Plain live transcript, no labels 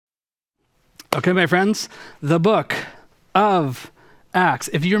Okay, my friends, the book of Acts.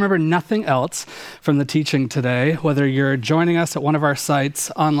 If you remember nothing else from the teaching today, whether you're joining us at one of our sites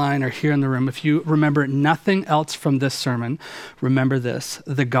online or here in the room, if you remember nothing else from this sermon, remember this: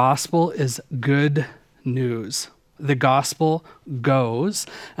 the gospel is good news. The gospel goes,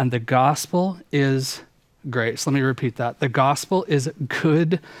 and the gospel is grace. Let me repeat that. The gospel is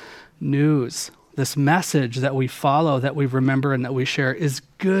good news. This message that we follow, that we remember, and that we share is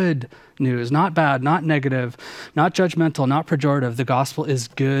good news. Not bad, not negative, not judgmental, not pejorative. The gospel is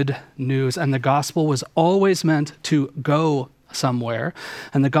good news. And the gospel was always meant to go somewhere.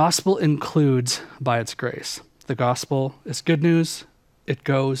 And the gospel includes by its grace. The gospel is good news. It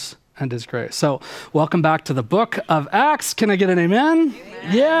goes and is grace. So welcome back to the book of Acts. Can I get an amen?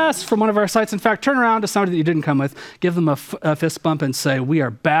 Yes, from one of our sites. In fact, turn around to somebody that you didn't come with, give them a fist bump and say, we are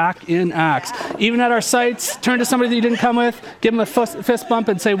back in Acts. Even at our sites, turn to somebody that you didn't come with, give them a fist bump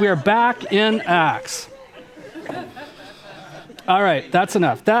and say, we are back in Acts. All right, that's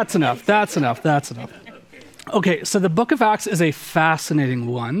enough. Okay, so the book of Acts is a fascinating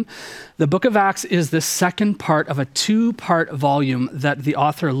one. The book of Acts is the second part of a two-part volume that the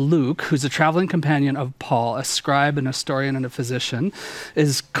author Luke, who's a traveling companion of Paul, a scribe, an historian, and a physician,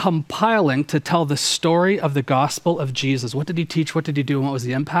 is compiling to tell the story of the gospel of Jesus. What did he teach? What did he do? And what was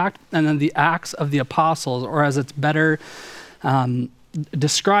the impact? And then the Acts of the Apostles, or as it's better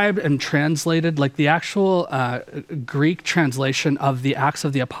described and translated, like the actual Greek translation of the Acts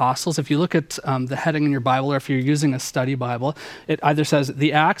of the Apostles. If you look at the heading in your Bible, or if you're using a study Bible, it either says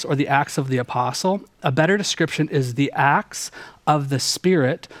the Acts or the Acts of the Apostle. A better description is the Acts of the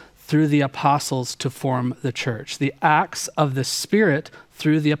Spirit through the apostles to form the church. The Acts of the Spirit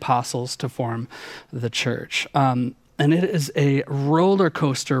through the apostles to form the church. And it is a roller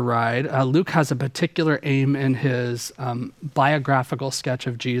coaster ride. Luke has a particular aim in his biographical sketch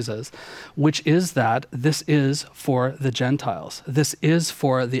of Jesus, which is that this is for the Gentiles. This is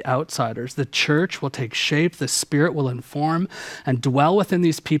for the outsiders. The church will take shape. The Spirit will inform and dwell within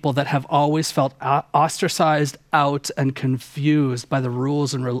these people that have always felt ostracized, out, and confused by the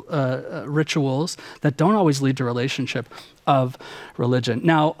rules and rituals that don't always lead to relationship of religion.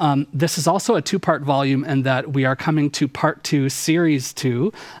 Now, this is also a two-part volume in that we are coming to part two, series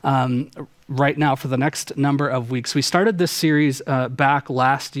two, right now for the next number of weeks. We started this series back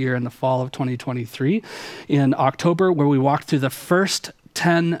last year in the fall of 2023 in October, where we walked through the first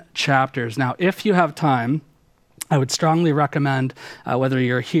 10 chapters. Now, if you have time, I would strongly recommend, whether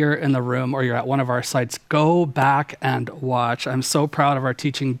you're here in the room or you're at one of our sites, go back and watch. I'm so proud of our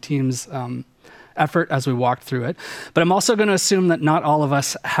teaching team's effort as we walked through it. But I'm also going to assume that not all of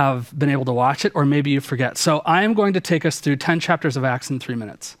us have been able to watch it, or maybe you forget. So I am going to take us through 10 chapters of Acts in 3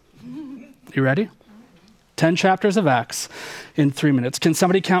 minutes. You ready? 10 chapters of Acts in 3 minutes. Can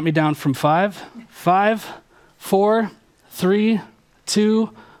somebody count me down from 5? 5, 4, 3, 2,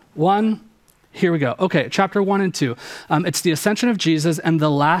 1. Here we go. Okay, chapter 1 and 2. It's the ascension of Jesus and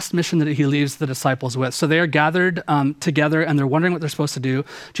the last mission that he leaves the disciples with. So they are gathered together and they're wondering what they're supposed to do.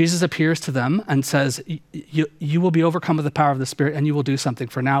 Jesus appears to them and says, you will be overcome with the power of the Spirit and you will do something.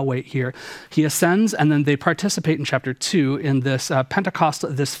 For now, wait here. He ascends, and then they participate in chapter 2 in this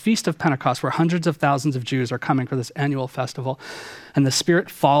this feast of Pentecost, where hundreds of thousands of Jews are coming for this annual festival. And the Spirit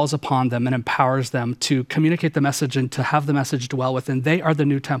falls upon them and empowers them to communicate the message and to have the message dwell within. They are the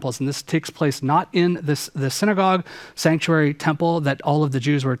new temples, and this takes place not in the synagogue, sanctuary, temple that all of the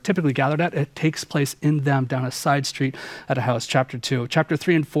Jews were typically gathered at. It takes place in them down a side street at a house, chapter 2. Chapter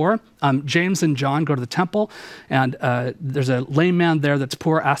 3 and 4, James and John go to the temple, and there's a lame man there that's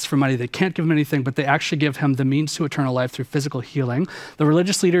poor, asks for money. They can't give him anything, but they actually give him the means to eternal life through physical healing. The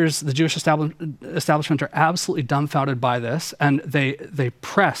religious leaders, the Jewish establishment, are absolutely dumbfounded by this, and they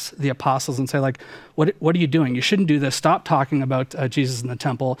press the apostles and say, like, what are you doing? You shouldn't do this. Stop talking about Jesus in the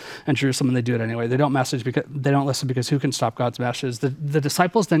temple and Jerusalem. And they do it anyway. They don't listen because who can stop God's message? The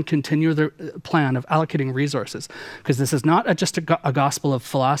disciples then continue their plan of allocating resources, because this is not just a gospel of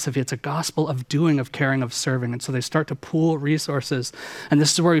philosophy. It's a gospel of doing, of caring, of serving. And so they start to pool resources. And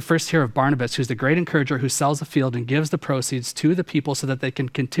this is where we first hear of Barnabas, who's the great encourager who sells the field and gives the proceeds to the people so that they can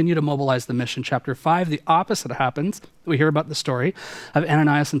continue to mobilize the mission. Chapter 5, the opposite happens. We hear about the story of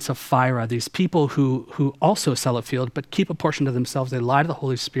Ananias and Sapphira, these people who also sell a field but keep a portion to themselves. They lie to the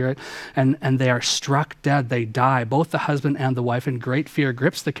Holy Spirit, and they are struck dead. They die. Both the husband and the wife, in great fear,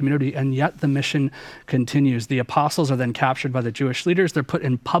 grips the community, and yet the mission continues. The apostles are then captured by the Jewish leaders. They're put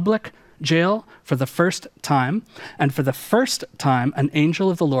in public jail for the first time, and for the first time, an angel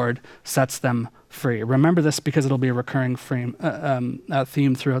of the Lord sets them free. Remember this because it'll be a recurring theme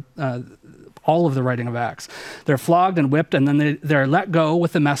throughout all of the writing of Acts. They're flogged and whipped, and then they're let go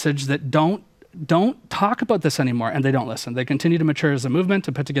with the message that don't don't talk about this anymore. And they don't listen. They continue to mature as a movement,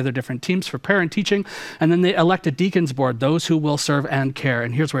 to put together different teams for prayer and teaching. And then they elect a deacons board, those who will serve and care.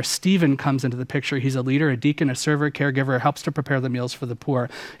 And here's where Stephen comes into the picture. He's a leader, a deacon, a server, caregiver, helps to prepare the meals for the poor.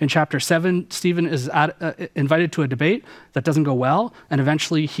 In chapter 7, Stephen is invited to a debate that doesn't go well. And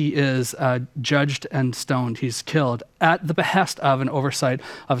eventually he is judged and stoned. He's killed at the behest of an oversight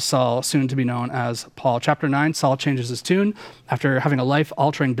of Saul, soon to be known as Paul. Chapter 9, Saul changes his tune after having a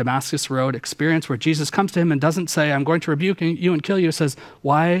life-altering Damascus Road experience where Jesus comes to him and doesn't say, I'm going to rebuke you and kill you. He says,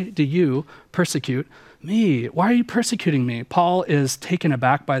 why do you persecute me? Why are you persecuting me? Paul is taken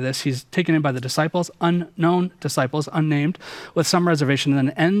aback by this. He's taken in by the disciples, unknown disciples, unnamed, with some reservation, and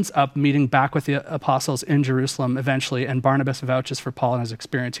then ends up meeting back with the apostles in Jerusalem eventually, and Barnabas vouches for Paul and his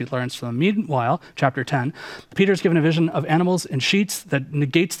experience he learns from them. Meanwhile, chapter 10, Peter's given a vision of animals in sheets that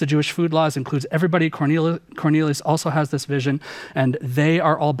negates the Jewish food laws, includes everybody. Cornelius also has this vision, and they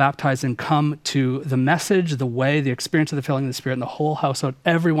are all baptized and come to the message, the way, the experience of the filling of the Spirit, and the whole household.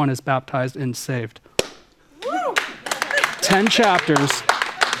 Everyone is baptized and saved. 10 chapters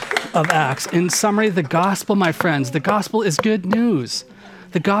of Acts. In summary, the gospel, my friends, the gospel is good news.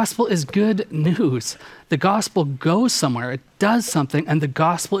 The gospel is good news. The gospel goes somewhere, it does something, and the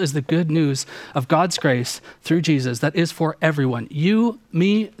gospel is the good news of God's grace through Jesus that is for everyone. You,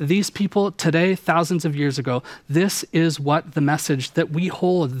 me, these people today, thousands of years ago. This is what the message that we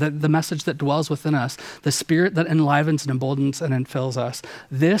hold, the message that dwells within us, the Spirit that enlivens and emboldens and infills us.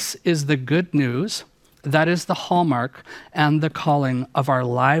 This is the good news. That is the hallmark and the calling of our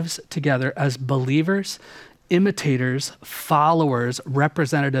lives together as believers, imitators, followers,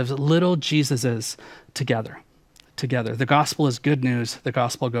 representatives, little Jesuses together. The gospel is good news. The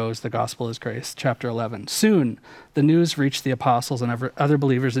gospel goes. The gospel is grace. Chapter 11. Soon the news reached the apostles and other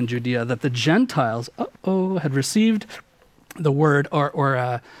believers in Judea that the Gentiles had received the word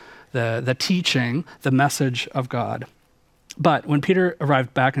or the teaching, the message of God. But when Peter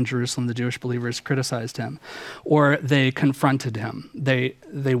arrived back in Jerusalem, the Jewish believers criticized him, or they confronted him. They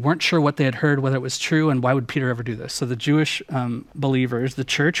weren't sure what they had heard, whether it was true, and why would Peter ever do this? So the Jewish believers, the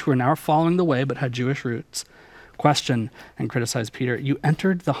church who are now following the way but had Jewish roots, questioned and criticized Peter. You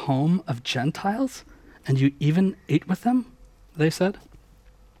entered the home of Gentiles, and you even ate with them, they said.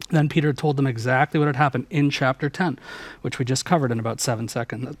 Then Peter told them exactly what had happened in chapter 10, which we just covered in about 7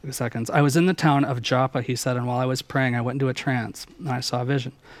 seconds. I was in the town of Joppa, he said, and while I was praying, I went into a trance, and I saw a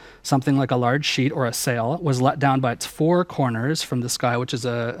vision. Something like a large sheet or a sail was let down by its four corners from the sky, which is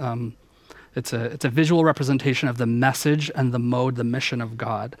it's a visual representation of the message and the mode, the mission of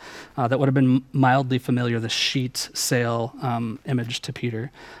God. That would have been mildly familiar, the sheet, sail image to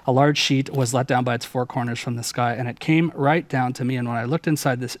Peter. A large sheet was let down by its four corners from the sky, and it came right down to me. And when I looked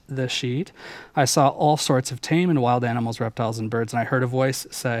inside the sheet, I saw all sorts of tame and wild animals, reptiles, and birds. And I heard a voice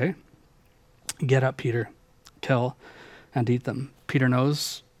say, "Get up, Peter, kill and eat them." Peter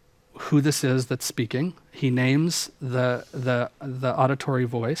knows who this is that's speaking. He names the auditory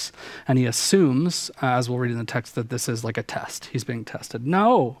voice, and he assumes, as we'll read in the text, that this is like a test. He's being tested.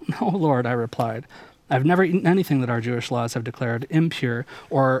 No, Lord, I replied. I've never eaten anything that our Jewish laws have declared impure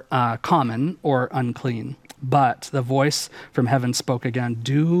or common or unclean. But the voice from heaven spoke again,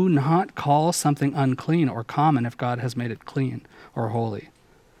 do not call something unclean or common if God has made it clean or holy.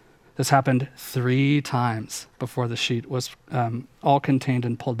 This happened 3 times before the sheet was all contained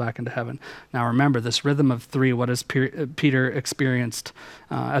and pulled back into heaven. Now remember, this rhythm of 3, what has Peter experienced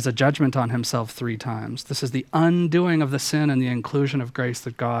as a judgment on himself 3 times? This is the undoing of the sin and the inclusion of grace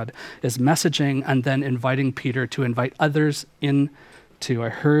that God is messaging and then inviting Peter to invite others into. I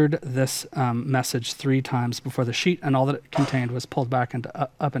heard this message 3 times before the sheet and all that it contained was pulled back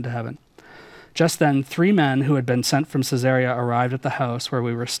up into heaven. Just then, 3 men who had been sent from Caesarea arrived at the house where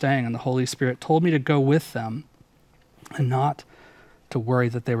we were staying, and the Holy Spirit told me to go with them and not to worry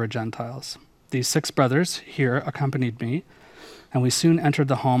that they were Gentiles. These 6 brothers here accompanied me, and we soon entered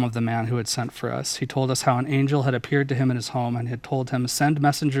the home of the man who had sent for us. He told us how an angel had appeared to him in his home and had told him, send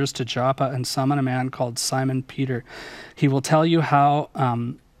messengers to Joppa and summon a man called Simon Peter. He will tell you how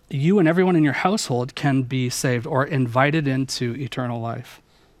you and everyone in your household can be saved or invited into eternal life.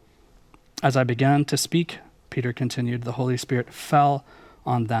 As I began to speak, Peter continued, the Holy Spirit fell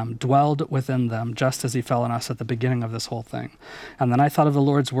on them, dwelled within them, just as he fell on us at the beginning of this whole thing. And then I thought of the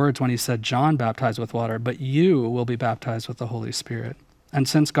Lord's words when he said, John baptized with water, but you will be baptized with the Holy Spirit. And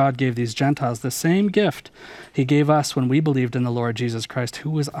since God gave these Gentiles the same gift he gave us when we believed in the Lord Jesus Christ, who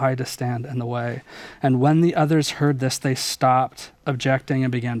was I to stand in the way? And when the others heard this, they stopped objecting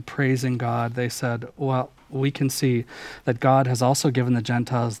and began praising God. They said, well, we can see that God has also given the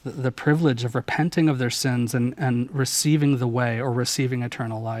Gentiles the privilege of repenting of their sins and receiving the way or receiving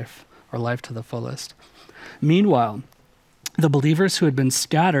eternal life or life to the fullest. Meanwhile, the believers who had been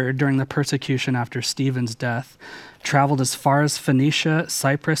scattered during the persecution after Stephen's death traveled as far as Phoenicia,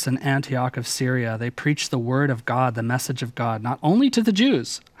 Cyprus, and Antioch of Syria. They preached the word of God, the message of God, not only to the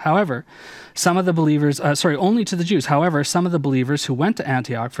Jews. However, some of the believers, only to the Jews. However, some of the believers who went to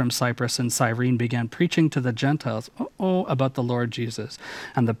Antioch from Cyprus and Cyrene began preaching to the Gentiles about the Lord Jesus.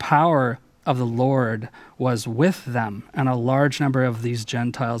 And the power of the Lord was with them, and a large number of these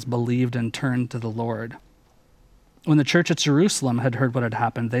Gentiles believed and turned to the Lord. When the church at Jerusalem had heard what had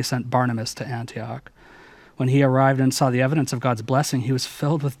happened, they sent Barnabas to Antioch. When he arrived and saw the evidence of God's blessing, he was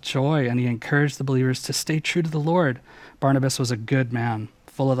filled with joy, and he encouraged the believers to stay true to the Lord. Barnabas was a good man,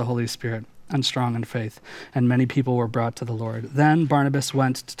 full of the Holy Spirit, and strong in faith, and many people were brought to the Lord. Then Barnabas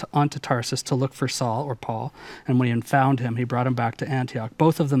went on to Tarsus to look for Saul, or Paul, and when he had found him, he brought him back to Antioch.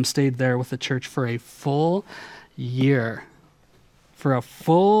 Both of them stayed there with the church for a full year. For a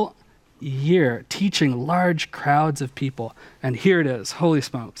full year, teaching large crowds of people. And here it is, holy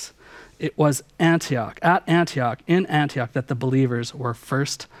smokes. It was in Antioch, that the believers were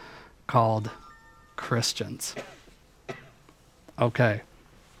first called Christians. Okay.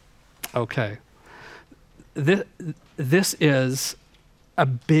 This is a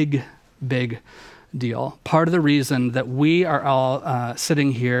big deal. Part of the reason that we are all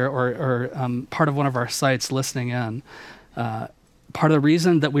sitting here or part of one of our sites listening in, part of the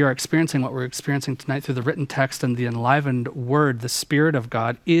reason that we are experiencing what we're experiencing tonight through the written text and the enlivened word, the Spirit of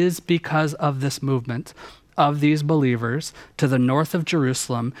God, is because of this movement of these believers to the north of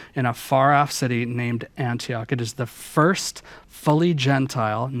Jerusalem in a far-off city named Antioch. It is the first fully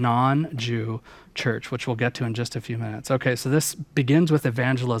Gentile, non-Jew church, which we'll get to in just a few minutes. Okay, so this begins with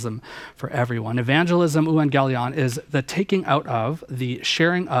evangelism for everyone. Evangelism, euangelion, is the taking out of, the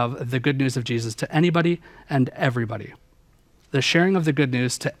sharing of the good news of Jesus to anybody and everybody. The sharing of the good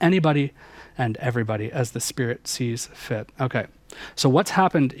news to anybody and everybody as the Spirit sees fit. Okay, so what's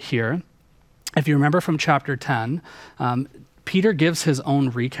happened here? If you remember from chapter 10, Peter gives his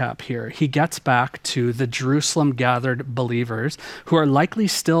own recap here. He gets back to the Jerusalem gathered believers who are likely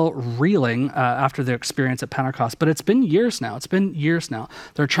still reeling after their experience at Pentecost, but it's been years now.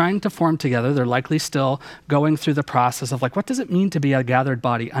 They're trying to form together. They're likely still going through the process of what does it mean to be a gathered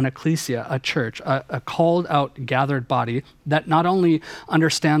body, an ecclesia, a church, a called out gathered body that not only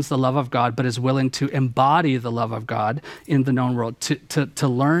understands the love of God, but is willing to embody the love of God in the known world, to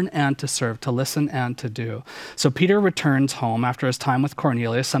learn and to serve, to listen and to do. So Peter returns home after his time with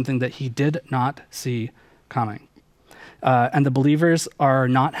Cornelius, something that he did not see coming. And the believers are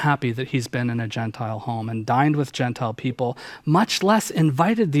not happy that he's been in a Gentile home and dined with Gentile people, much less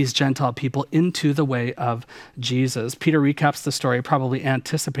invited these Gentile people into the way of Jesus. Peter recaps the story, probably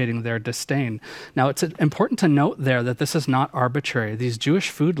anticipating their disdain. Now, it's important to note there that this is not arbitrary. These Jewish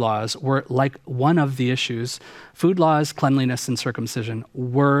food laws were like one of the issues. Food laws, cleanliness, and circumcision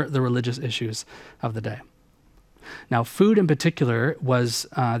were the religious issues of the day. Now, food in particular was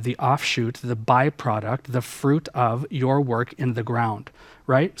the offshoot, the byproduct, the fruit of your work in the ground,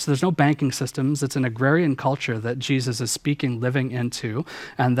 right? So there's no banking systems. It's an agrarian culture that Jesus is speaking, living into,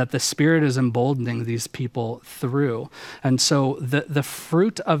 and that the Spirit is emboldening these people through. And so the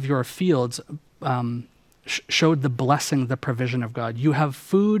fruit of your fields showed the blessing, the provision of God. You have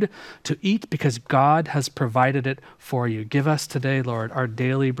food to eat because God has provided it for you. Give us today, Lord, our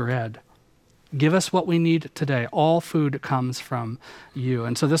daily bread. Give us what we need today. All food comes from you.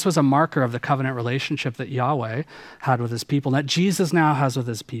 And so this was a marker of the covenant relationship that Yahweh had with his people, that Jesus now has with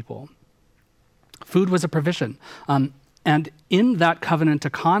his people. Food was a provision. And in that covenant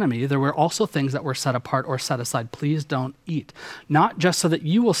economy, there were also things that were set apart or set aside. Please don't eat. Not just so that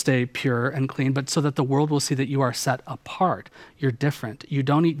you will stay pure and clean, but so that the world will see that you are set apart. You're different. You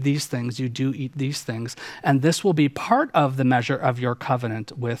don't eat these things. You do eat these things. And this will be part of the measure of your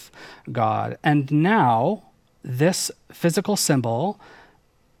covenant with God. And now, this physical symbol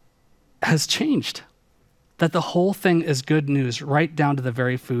has changed. That the whole thing is good news, right down to the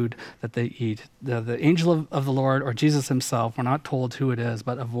very food that they eat. The angel of the Lord, or Jesus himself, we're not told who it is,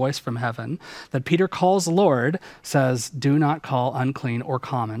 but a voice from heaven that Peter calls Lord says, do not call unclean or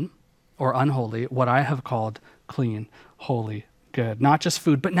common or unholy what I have called clean, holy, good. Not just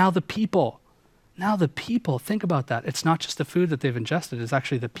food, but now the people. Now the people, think about that. It's not just the food that they've ingested, it's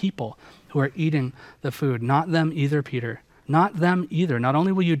actually the people who are eating the food. Not them either, Peter. Not them either. Not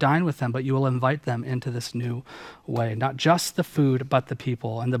only will you dine with them, but you will invite them into this new way. Not just the food, but the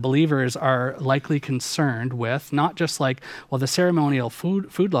people. And the believers are likely concerned with not just the ceremonial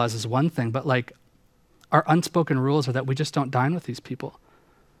food laws is one thing, but our unspoken rules are that we just don't dine with these people.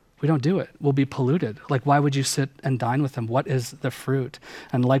 We don't do it. We'll be polluted. Like, why would you sit and dine with them? What is the fruit?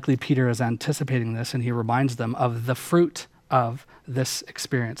 And likely Peter is anticipating this, and he reminds them of the fruit of this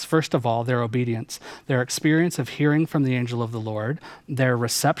experience. First of all, their obedience, their experience of hearing from the angel of the Lord, their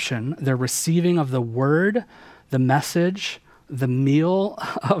reception, their receiving of the word, the message, the meal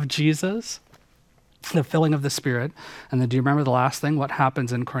of Jesus, the filling of the Spirit. And then do you remember the last thing? What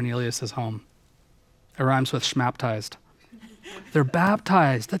happens in Cornelius' home? It rhymes with schmaptized. They're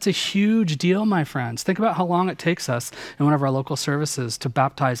baptized. That's a huge deal, my friends. Think about how long it takes us in one of our local services to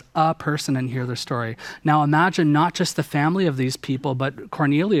baptize a person and hear their story. Now imagine not just the family of these people, but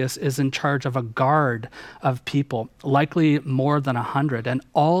Cornelius is in charge of a guard of people, likely more than 100, and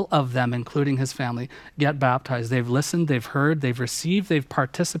all of them, including his family, get baptized. They've listened, they've heard, they've received, they've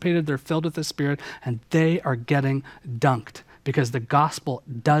participated, they're filled with the Spirit, and they are getting dunked because the gospel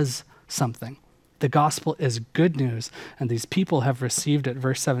does something. The gospel is good news, and these people have received it.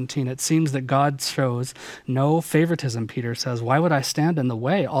 Verse 17, it seems that God shows no favoritism, Peter says. Why would I stand in the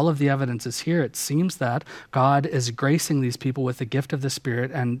way? All of the evidence is here. It seems that God is gracing these people with the gift of the Spirit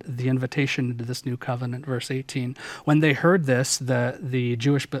and the invitation into this new covenant. Verse 18, when they heard this, the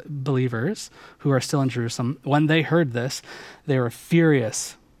Jewish believers who are still in Jerusalem, when they heard this, they were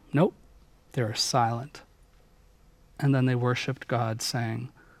furious. Nope, they were silent. And then they worshiped God, saying,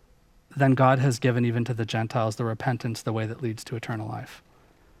 then God has given even to the Gentiles the repentance, the way that leads to eternal life.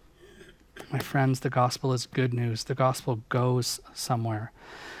 My friends, the gospel is good news. The gospel goes somewhere,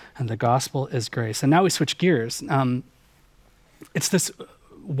 and the gospel is grace. And now we switch gears. It's this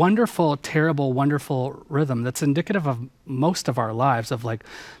wonderful, terrible, wonderful rhythm that's indicative of most of our lives of like,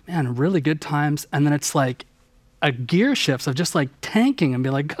 man, really good times. And then it's like a gear shifts of just like tanking and be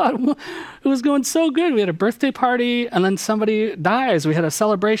like, God, it was going so good. We had a birthday party and then somebody dies. We had a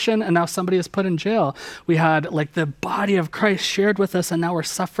celebration and now somebody is put in jail. We had like the body of Christ shared with us and now we're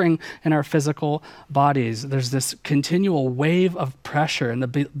suffering in our physical bodies. There's this continual wave of pressure, and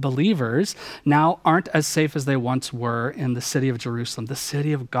the believers now aren't as safe as they once were in the city of Jerusalem, the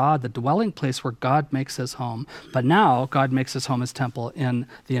city of God, the dwelling place where God makes his home. But now God makes his home, his temple in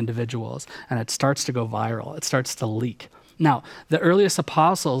the individuals, and it starts to go viral. It starts to leak. Now, the earliest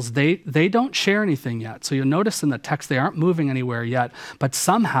apostles, they don't share anything yet. So you'll notice in the text, they aren't moving anywhere yet. But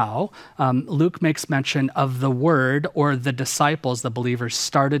somehow, Luke makes mention of the word, or the disciples, the believers,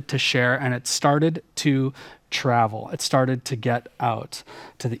 started to share, and it started to travel. It started to get out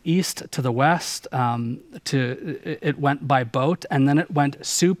to the east, to the west. It went by boat, and then it went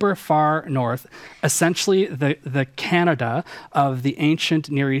super far north, essentially the Canada of the ancient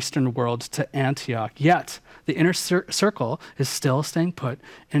Near Eastern world, to Antioch. Yet the inner circle is still staying put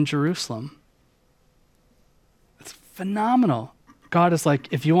in Jerusalem. It's phenomenal. God is like,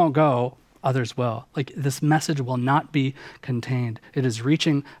 if you won't go, others will. Like, this message will not be contained. It is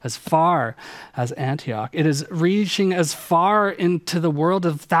reaching as far as Antioch. It is reaching as far into the world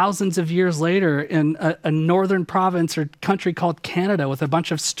of thousands of years later in a northern province or country called Canada, with a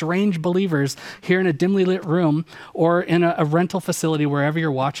bunch of strange believers here in a dimly lit room or in a rental facility, wherever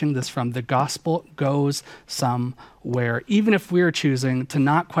you're watching this from. The gospel goes somewhere, even if we're choosing to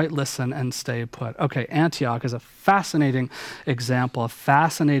not quite listen and stay put. Okay, Antioch is a fascinating example, a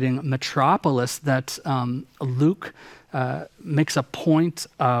fascinating metropolis that Luke makes a point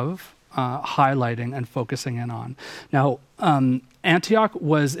of highlighting and focusing in on. Now, Antioch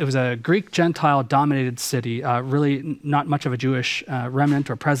was a Greek Gentile dominated city, really not much of a Jewish remnant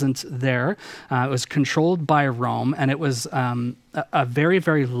or presence there. It was controlled by Rome, and it was a very,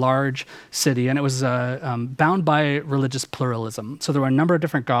 very large city, and it was bound by religious pluralism. So there were a number of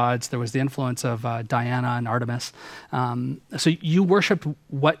different gods. There was the influence of Diana and Artemis. So you worshiped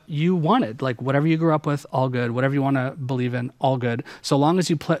what you wanted, like whatever you grew up with, all good. Whatever you want to believe in, all good. So long as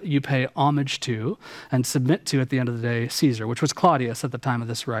you pay homage to and submit to, at the end of the day, Caesar, which was Claudius at the time of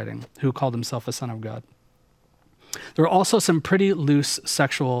this writing, who called himself a son of God. There were also some pretty loose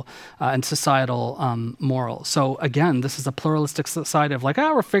sexual and societal morals. So again, this is a pluralistic society of like,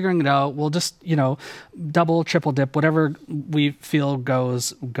 we're figuring it out. We'll just, double, triple dip, whatever we feel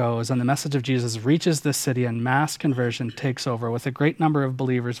goes. And the message of Jesus reaches this city, and mass conversion takes over with a great number of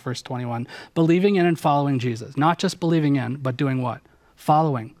believers, verse 21, believing in and following Jesus. Not just believing in, but doing what?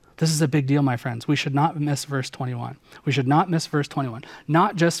 Following. This is a big deal, my friends. We should not miss verse 21. We should not miss verse 21.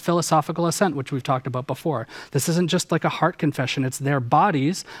 Not just philosophical assent, which we've talked about before. This isn't just like a heart confession. It's their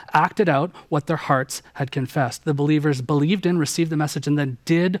bodies acted out what their hearts had confessed. The believers believed in, received the message, and then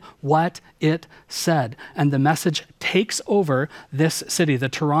did what it said. And the message takes over this city, the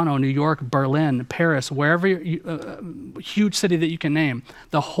Toronto, New York, Berlin, Paris, wherever, huge city that you can name.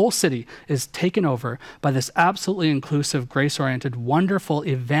 The whole city is taken over by this absolutely inclusive, grace-oriented, wonderful,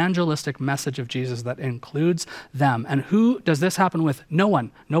 evangelistic evangelistic message of Jesus that includes them. And who does this happen with? No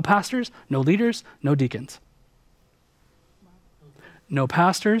one. No pastors, no leaders, no deacons. No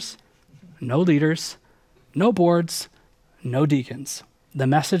pastors, no leaders, no boards, no deacons. The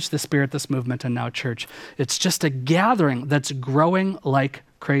message, the spirit, this movement, and now church, it's just a gathering that's growing like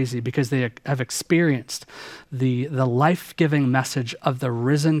crazy because they have experienced the life-giving message of the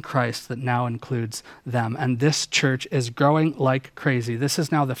risen Christ that now includes them. And this church is growing like crazy. This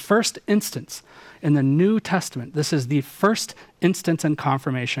is now the first instance in the New Testament. This is the first instance and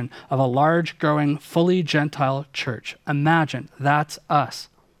confirmation of a large, growing, fully Gentile church. Imagine, that's us.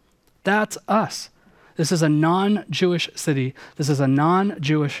 That's us. This is a non-Jewish city. This is a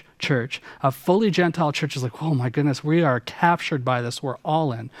non-Jewish church. A fully Gentile church is like, oh my goodness, we are captured by this. We're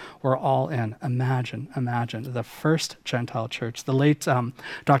all in. We're all in. Imagine the first Gentile church. The late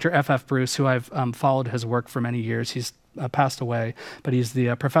Dr. F.F. Bruce, who I've followed his work for many years, he's passed away, but he's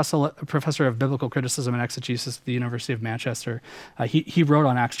the professor of biblical criticism and exegesis at the University of Manchester. He wrote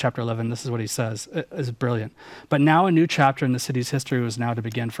on Acts chapter 11. This is what he says. It's brilliant. But now a new chapter in the city's history was now to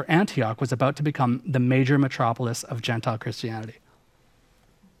begin, for Antioch was about to become the major metropolis of Gentile Christianity.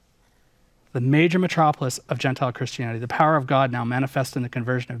 The major metropolis of Gentile Christianity. The power of God now manifest in the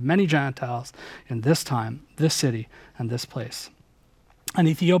conversion of many Gentiles in this time, this city, and this place. An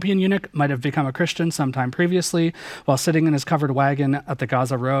Ethiopian eunuch might have become a Christian sometime previously while sitting in his covered wagon at the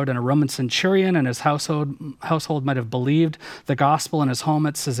Gaza Road, and a Roman centurion and his household might have believed the gospel in his home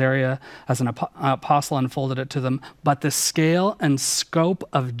at Caesarea as an apostle unfolded it to them. But the scale and scope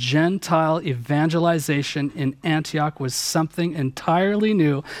of Gentile evangelization in Antioch was something entirely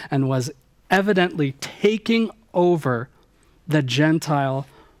new and was evidently taking over the Gentile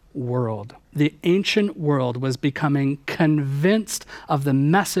world. The ancient world was becoming convinced of the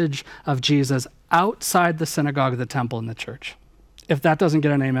message of Jesus outside the synagogue, the temple, and the church. If that doesn't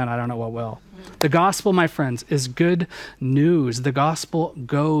get an amen, I don't know what will. The gospel, my friends, is good news. The gospel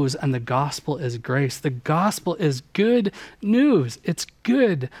goes, and the gospel is grace. The gospel is good news. It's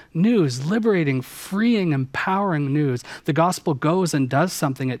good news, liberating, freeing, empowering news. The gospel goes and does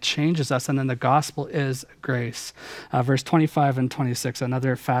something. It changes us, and then the gospel is grace. Verse 25 and 26,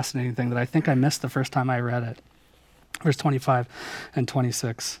 another fascinating thing that I think I missed the first time I read it. Verse 25 and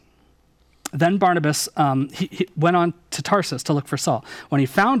 26. Then Barnabas, he went on to Tarsus to look for Saul. When he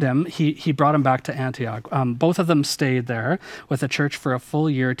found him, he brought him back to Antioch. Both of them stayed there with the church for a full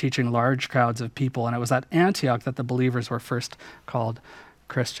year, teaching large crowds of people. And it was at Antioch that the believers were first called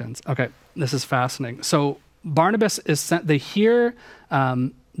Christians. Okay, this is fascinating. So Barnabas is sent, they hear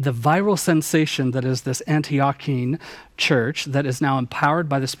the viral sensation that is this Antiochian church that is now empowered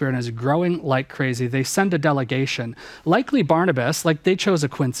by the Spirit and is growing like crazy. They send a delegation. Likely Barnabas, like they chose a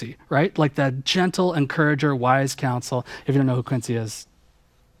Quincy, right? Like the gentle encourager, wise counsel. If you don't know who Quincy is,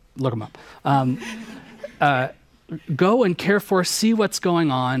 look him up. Go and care for, see what's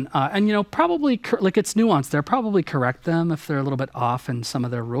going on. And, you know, probably, like it's nuanced there, probably correct them if they're a little bit off in some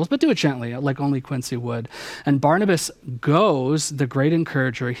of their rules, but do it gently, like only Quincy would. And Barnabas goes, the great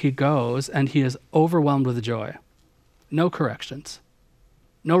encourager, he goes and he is overwhelmed with joy. No corrections.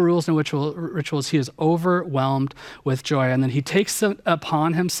 No rules, no rituals. He is overwhelmed with joy. And then he takes it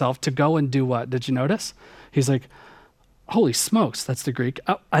upon himself to go and do what? Did you notice? He's like, holy smokes, that's the Greek.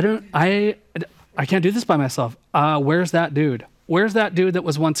 I can't do this by myself. Where's that dude? Where's that dude that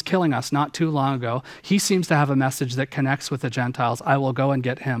was once killing us not too long ago? He seems to have a message that connects with the Gentiles. I will go and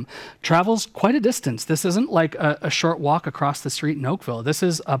get him. Travels quite a distance. This isn't like a short walk across the street in Oakville. This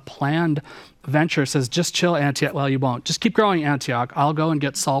is a planned venture. Says, just chill, Antioch. Well, you won't. Just keep growing, Antioch. I'll go and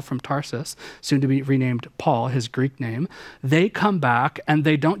get Saul from Tarsus, soon to be renamed Paul, his Greek name. They come back and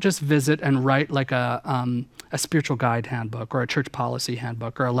they don't just visit and write like a spiritual guide handbook or a church policy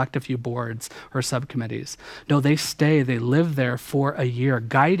handbook or elect a few boards or subcommittees. No, they stay, they live there for a year,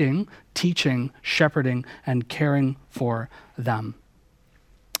 guiding, teaching, shepherding, and caring for them.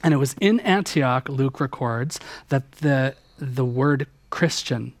 And it was in Antioch, Luke records, that the word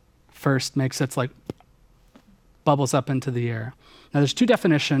Christian first makes its like bubbles up into the air. Now, there's two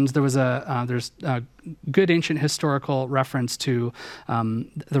definitions. There's a good ancient historical reference to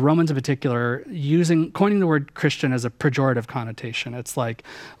the Romans in particular coining the word Christian as a pejorative connotation. It's like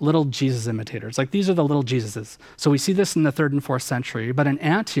little Jesus imitators. Like these are the little Jesuses. So we see this in the 3rd and 4th century. But in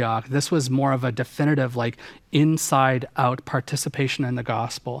Antioch, this was more of a definitive, like inside out participation in the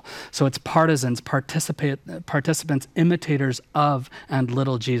gospel. So it's partisans, participants, imitators of and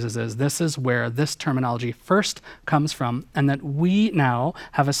little Jesuses. This is where this terminology first comes from, and that we we now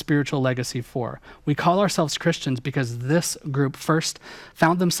have a spiritual legacy for. We call ourselves Christians because this group first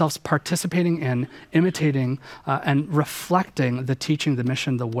found themselves participating in, imitating, and reflecting the teaching, the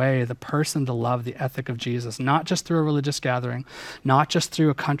mission, the way, the person, the love, the ethic of Jesus, not just through a religious gathering, not just through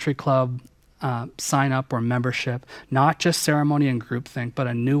a country club sign up or membership, not just ceremony and groupthink, but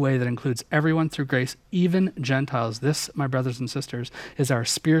a new way that includes everyone through grace, even Gentiles. This, my brothers and sisters, is our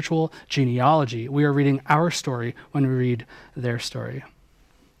spiritual genealogy. We are reading our story when we read their story.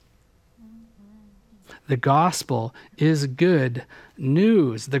 The gospel is good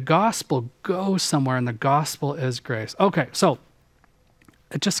news. The gospel goes somewhere, and the gospel is grace. Okay, so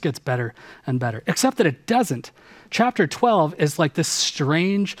it just gets better and better, except that it doesn't. Chapter 12 is like this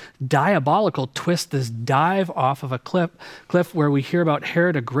strange, diabolical twist, this dive off of a cliff where we hear about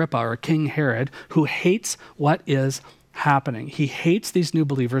Herod Agrippa, or King Herod, who hates what is happening. He hates these new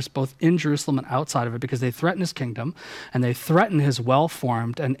believers, both in Jerusalem and outside of it, because they threaten his kingdom, and they threaten his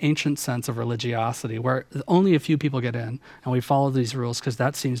well-formed and ancient sense of religiosity, where only a few people get in, and we follow these rules because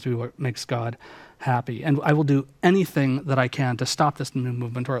that seems to be what makes God happy. And I will do anything that I can to stop this new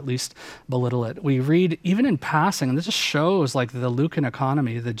movement, or at least belittle it. We read, even in passing, and this just shows like the Lucan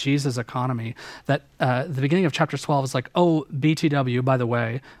economy, the Jesus economy, that the beginning of chapter 12 is like, oh, BTW, by the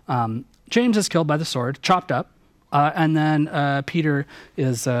way, James is killed by the sword, chopped up, and then Peter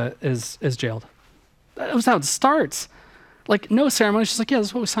is jailed. That was how it starts. Like, no ceremony. It's just like, yeah, this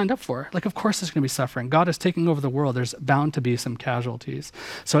is what we signed up for. Like, of course there's going to be suffering. God is taking over the world. There's bound to be some casualties.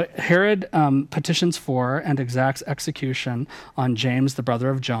 So Herod petitions for and exacts execution on James, the brother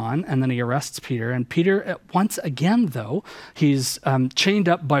of John, and then he arrests Peter. And Peter, once again, though, he's chained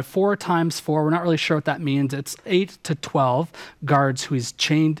up by 4 times 4. We're not really sure what that means. It's 8 to 12 guards who he's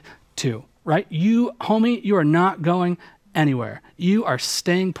chained to, right? You, homie, you are not going anywhere. You are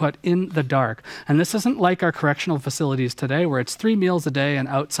staying put in the dark. And this isn't like our correctional facilities today where it's 3 meals a day and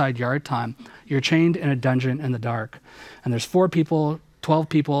outside yard time. You're chained in a dungeon in the dark. And there's 4 people, 12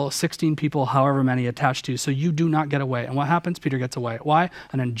 people, 16 people, however many attached to you. So you do not get away. And what happens? Peter gets away. Why?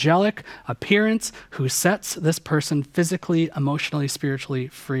 An angelic appearance who sets this person physically, emotionally, spiritually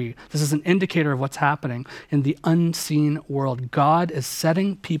free. This is an indicator of what's happening in the unseen world. God is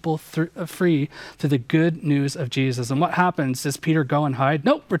setting people free through the good news of Jesus. And what happens? Does Peter go and hide?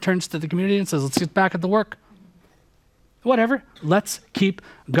 Nope. Returns to the community and says, let's get back at the work. Whatever, let's keep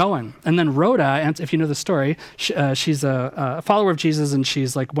going. And then Rhoda, and if you know the story, she's a follower of Jesus, and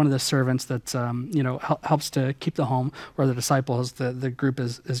she's like one of the servants that helps to keep the home where the disciples, the group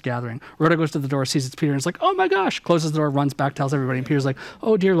is gathering. Rhoda goes to the door, sees it's Peter, and is like, oh my gosh, closes the door, runs back, tells everybody, and Peter's like,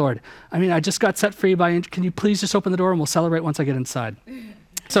 oh dear Lord, I just got set free by, can you please just open the door and we'll celebrate once I get inside.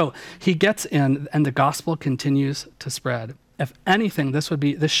 So he gets in, and the gospel continues to spread. If anything, this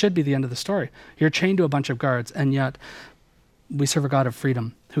should be the end of the story. You're chained to a bunch of guards, and yet we serve a God of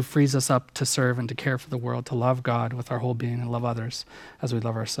freedom who frees us up to serve and to care for the world, to love God with our whole being and love others as we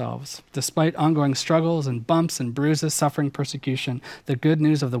love ourselves. Despite ongoing struggles and bumps and bruises, suffering, persecution, the good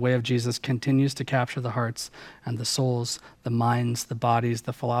news of the way of Jesus continues to capture the hearts and the souls, the minds, the bodies,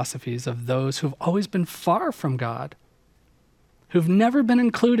 the philosophies of those who've always been far from God, who've never been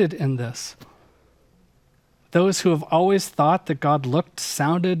included in this. Those who have always thought that God looked,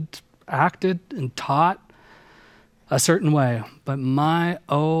 sounded, acted, and taught a certain way, but my,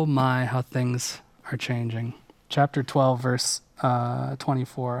 oh my, how things are changing. Chapter 12, verse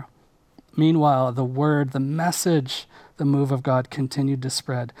 24. Meanwhile, the word, the message, the move of God continued to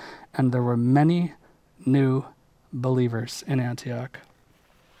spread, and there were many new believers in Antioch.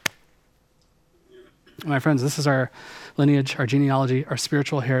 My friends, this is our lineage, our genealogy, our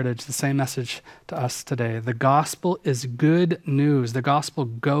spiritual heritage, the same message to us today. The gospel is good news. The gospel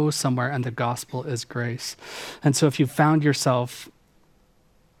goes somewhere, and the gospel is grace. And so if you found yourself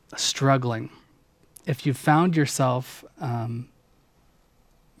struggling, if you found yourself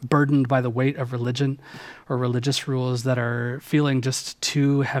burdened by the weight of religion or religious rules that are feeling just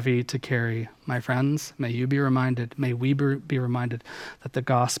too heavy to carry, my friends, may you be reminded, may we be reminded that the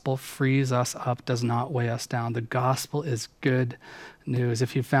gospel frees us up, does not weigh us down. The gospel is good news.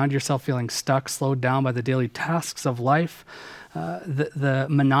 If you found yourself feeling stuck, slowed down by the daily tasks of life, the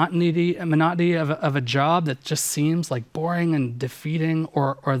monotony of a job that just seems like boring and defeating,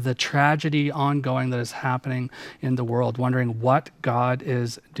 or the tragedy ongoing that is happening in the world, wondering what God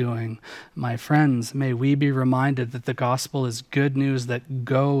is doing. My friends, may we be reminded that the gospel is good news that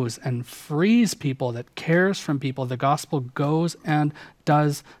goes and frees people, that cares from people. The gospel goes and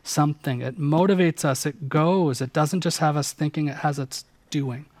does something. It motivates us. It goes. It doesn't just have us thinking, it has its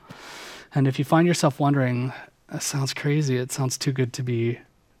doing. And if you find yourself wondering, that sounds crazy, it sounds too good to be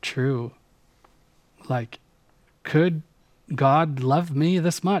true, like, could God loved me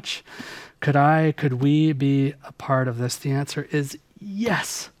this much? Could we be a part of this? The answer is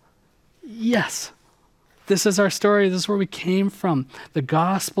yes. Yes. This is our story. This is where we came from. The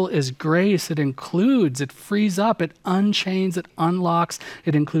gospel is grace. It includes, it frees up, it unchains, it unlocks.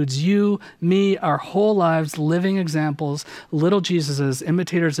 It includes you, me, our whole lives, living examples, little Jesuses,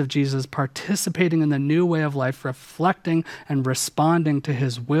 imitators of Jesus, participating in the new way of life, reflecting and responding to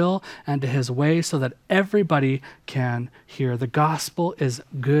his will and to his way so that everybody can hear. The gospel is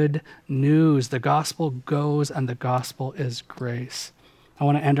good news. The gospel goes and the gospel is grace. I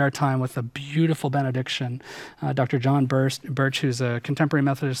want to end our time with a beautiful benediction. Dr. John Birch, who's a contemporary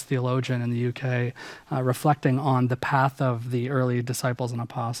Methodist theologian in the UK, reflecting on the path of the early disciples and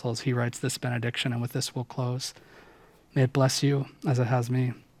apostles, he writes this benediction, and with this we'll close. May it bless you as it has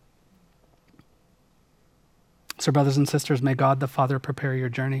me. So, brothers and sisters, may God the Father prepare your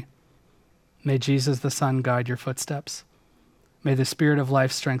journey. May Jesus the Son guide your footsteps. May the Spirit of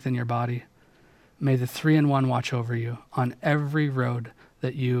life strengthen your body. May the Three in One watch over you on every road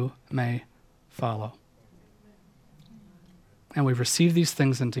that you may follow. And we've received these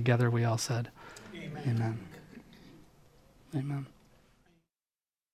things, and together we all said, Amen. Amen. Amen.